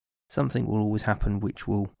something will always happen which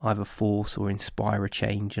will either force or inspire a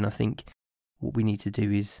change. And I think what we need to do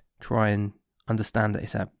is try and understand that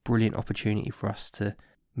it's a brilliant opportunity for us to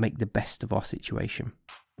make the best of our situation.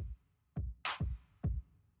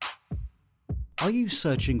 Are you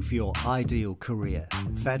searching for your ideal career,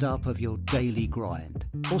 fed up of your daily grind,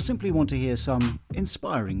 or simply want to hear some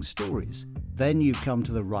inspiring stories? Then you've come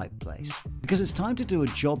to the right place, because it's time to do a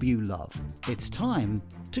job you love. It's time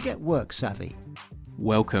to get work savvy.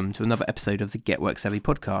 Welcome to another episode of the Get Work Savvy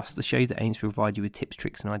podcast, the show that aims to provide you with tips,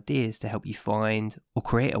 tricks and ideas to help you find or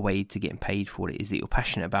create a way to get paid for what it is that you're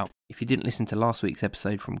passionate about. If you didn't listen to last week's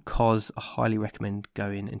episode from Koz, I highly recommend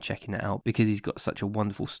going and checking that out because he's got such a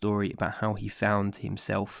wonderful story about how he found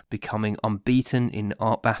himself becoming unbeaten in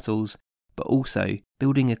art battles, but also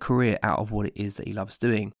building a career out of what it is that he loves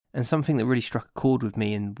doing. And something that really struck a chord with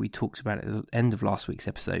me, and we talked about it at the end of last week's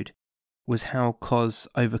episode, was how Koz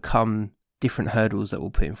overcome different hurdles that were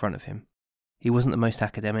put in front of him. He wasn't the most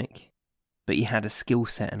academic, but he had a skill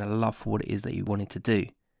set and a love for what it is that he wanted to do.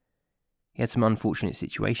 He had some unfortunate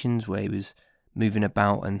situations where he was moving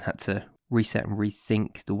about and had to reset and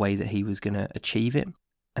rethink the way that he was going to achieve it.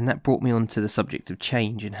 And that brought me on to the subject of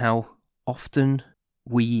change and how often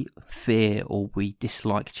we fear or we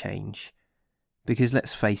dislike change. Because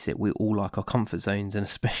let's face it, we all like our comfort zones, and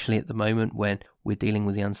especially at the moment when we're dealing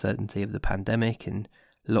with the uncertainty of the pandemic and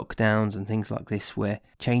lockdowns and things like this, where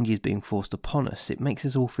change is being forced upon us, it makes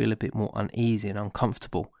us all feel a bit more uneasy and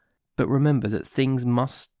uncomfortable. But remember that things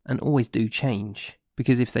must and always do change,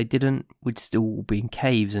 because if they didn't, we'd still be in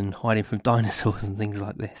caves and hiding from dinosaurs and things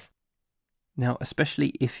like this. Now,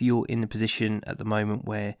 especially if you're in a position at the moment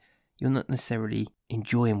where you're not necessarily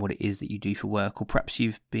enjoying what it is that you do for work, or perhaps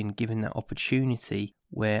you've been given that opportunity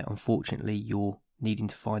where unfortunately you're needing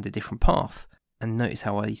to find a different path. And notice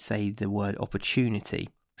how I say the word opportunity.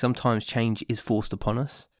 Sometimes change is forced upon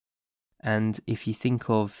us. And if you think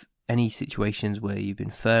of any situations where you've been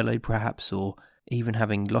furloughed perhaps, or even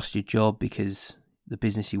having lost your job because the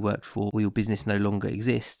business you worked for or your business no longer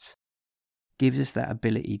exists, gives us that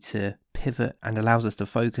ability to pivot and allows us to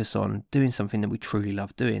focus on doing something that we truly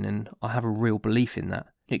love doing. And I have a real belief in that.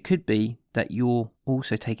 It could be that you're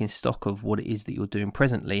also taking stock of what it is that you're doing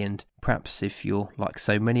presently, and perhaps if you're like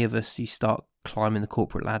so many of us, you start climbing the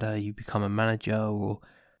corporate ladder, you become a manager, or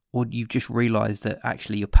you've just realised that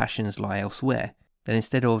actually your passions lie elsewhere. Then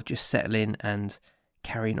instead of just settling and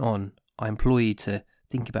carrying on, I implore you to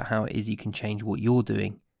think about how it is you can change what you're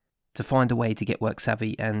doing, to find a way to get work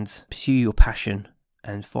savvy and pursue your passion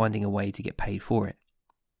and finding a way to get paid for it.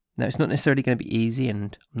 Now, it's not necessarily going to be easy,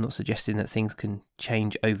 and I'm not suggesting that things can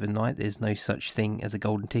change overnight. There's no such thing as a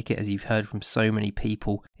golden ticket, as you've heard from so many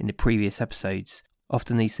people in the previous episodes.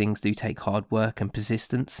 Often these things do take hard work and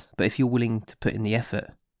persistence, but if you're willing to put in the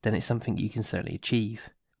effort, then it's something you can certainly achieve.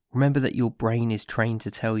 Remember that your brain is trained to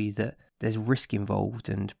tell you that there's risk involved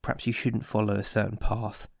and perhaps you shouldn't follow a certain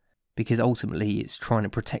path, because ultimately it's trying to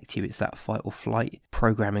protect you. It's that fight or flight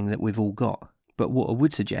programming that we've all got. But what I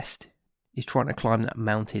would suggest is trying to climb that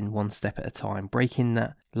mountain one step at a time, breaking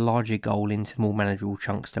that larger goal into more manageable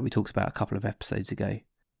chunks that we talked about a couple of episodes ago,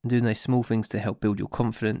 and doing those small things to help build your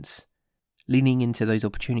confidence, leaning into those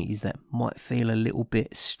opportunities that might feel a little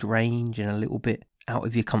bit strange and a little bit out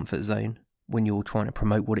of your comfort zone when you're trying to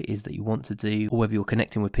promote what it is that you want to do, or whether you're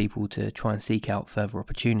connecting with people to try and seek out further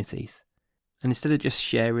opportunities. And instead of just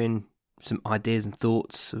sharing some ideas and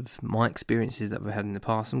thoughts of my experiences that I've had in the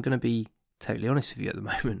past, I'm going to be totally honest with you at the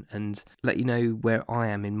moment and let you know where I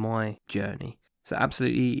am in my journey. So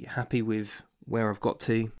absolutely happy with where I've got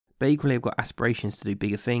to, but equally I've got aspirations to do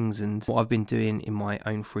bigger things, and what I've been doing in my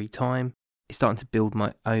own free time is starting to build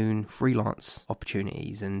my own freelance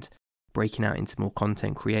opportunities and breaking out into more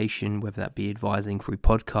content creation, whether that be advising through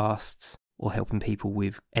podcasts or helping people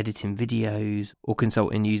with editing videos or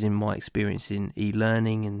consulting using my experience in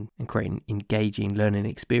e-learning and creating engaging learning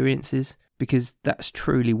experiences, because that's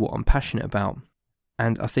truly what I'm passionate about.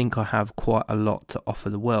 And I think I have quite a lot to offer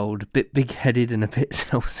the world, a bit big-headed and a bit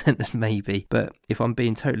self-centered maybe, but if I'm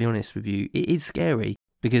being totally honest with you, it is scary,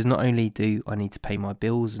 because not only do I need to pay my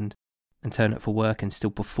bills and turn up for work and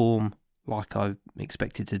still perform like I'm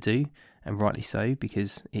expected to do, and rightly so,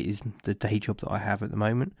 because it is the day job that I have at the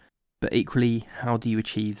moment, but equally, how do you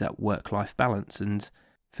achieve that work-life balance? And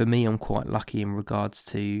for me, I'm quite lucky in regards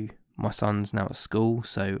to my son's now at school,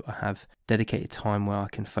 so I have dedicated time where I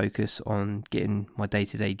can focus on getting my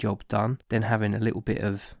day-to-day job done, then having a little bit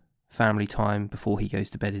of family time before he goes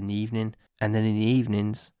to bed in the evening, and then in the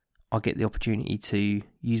evenings, I get the opportunity to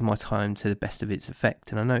use my time to the best of its effect.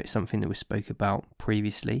 And I know it's something that we spoke about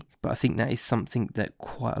previously, but I think that is something that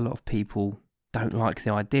quite a lot of people don't like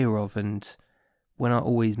the idea of, and when I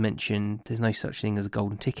always mention there's no such thing as a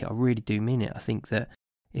golden ticket, I really do mean it. I think that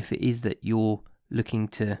if it is that you're looking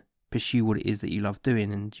to pursue what it is that you love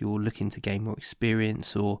doing and you're looking to gain more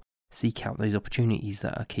experience or seek out those opportunities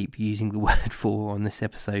that I keep using the word for on this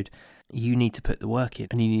episode, you need to put the work in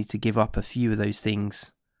and you need to give up a few of those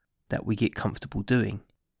things that we get comfortable doing.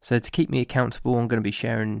 So to keep me accountable, I'm going to be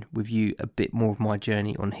sharing with you a bit more of my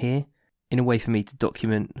journey on here in a way for me to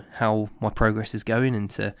document how my progress is going and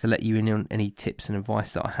to let you in on any tips and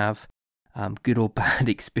advice that I have, good or bad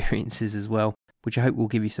experiences as well, which I hope will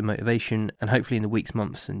give you some motivation, and hopefully in the weeks,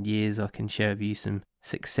 months and years I can share with you some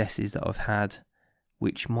successes that I've had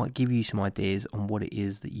which might give you some ideas on what it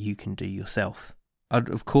is that you can do yourself. I'd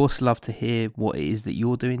of course love to hear what it is that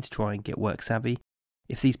you're doing to try and get work savvy.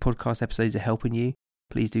 If these podcast episodes are helping you,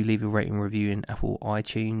 please do leave a rating and review in Apple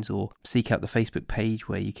iTunes or seek out the Facebook page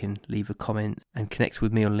where you can leave a comment and connect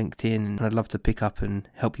with me on LinkedIn, and I'd love to pick up and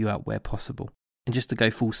help you out where possible. And just to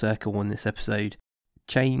go full circle on this episode,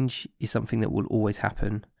 change is something that will always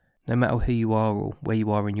happen. No matter who you are or where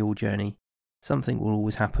you are in your journey, something will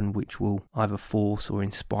always happen which will either force or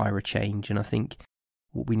inspire a change. And I think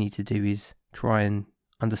what we need to do is try and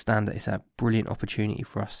understand that it's a brilliant opportunity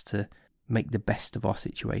for us to make the best of our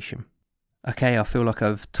situation. Okay, I feel like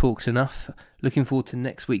I've talked enough. Looking forward to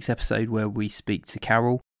next week's episode where we speak to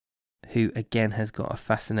Carol, who again has got a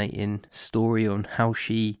fascinating story on how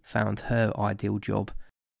she found her ideal job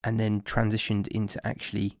and then transitioned into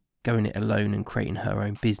actually going it alone and creating her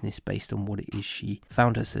own business based on what it is she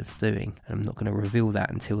found herself doing. And I'm not going to reveal that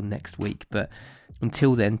until next week, but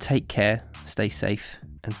until then, take care, stay safe,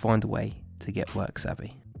 and find a way to get work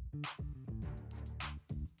savvy.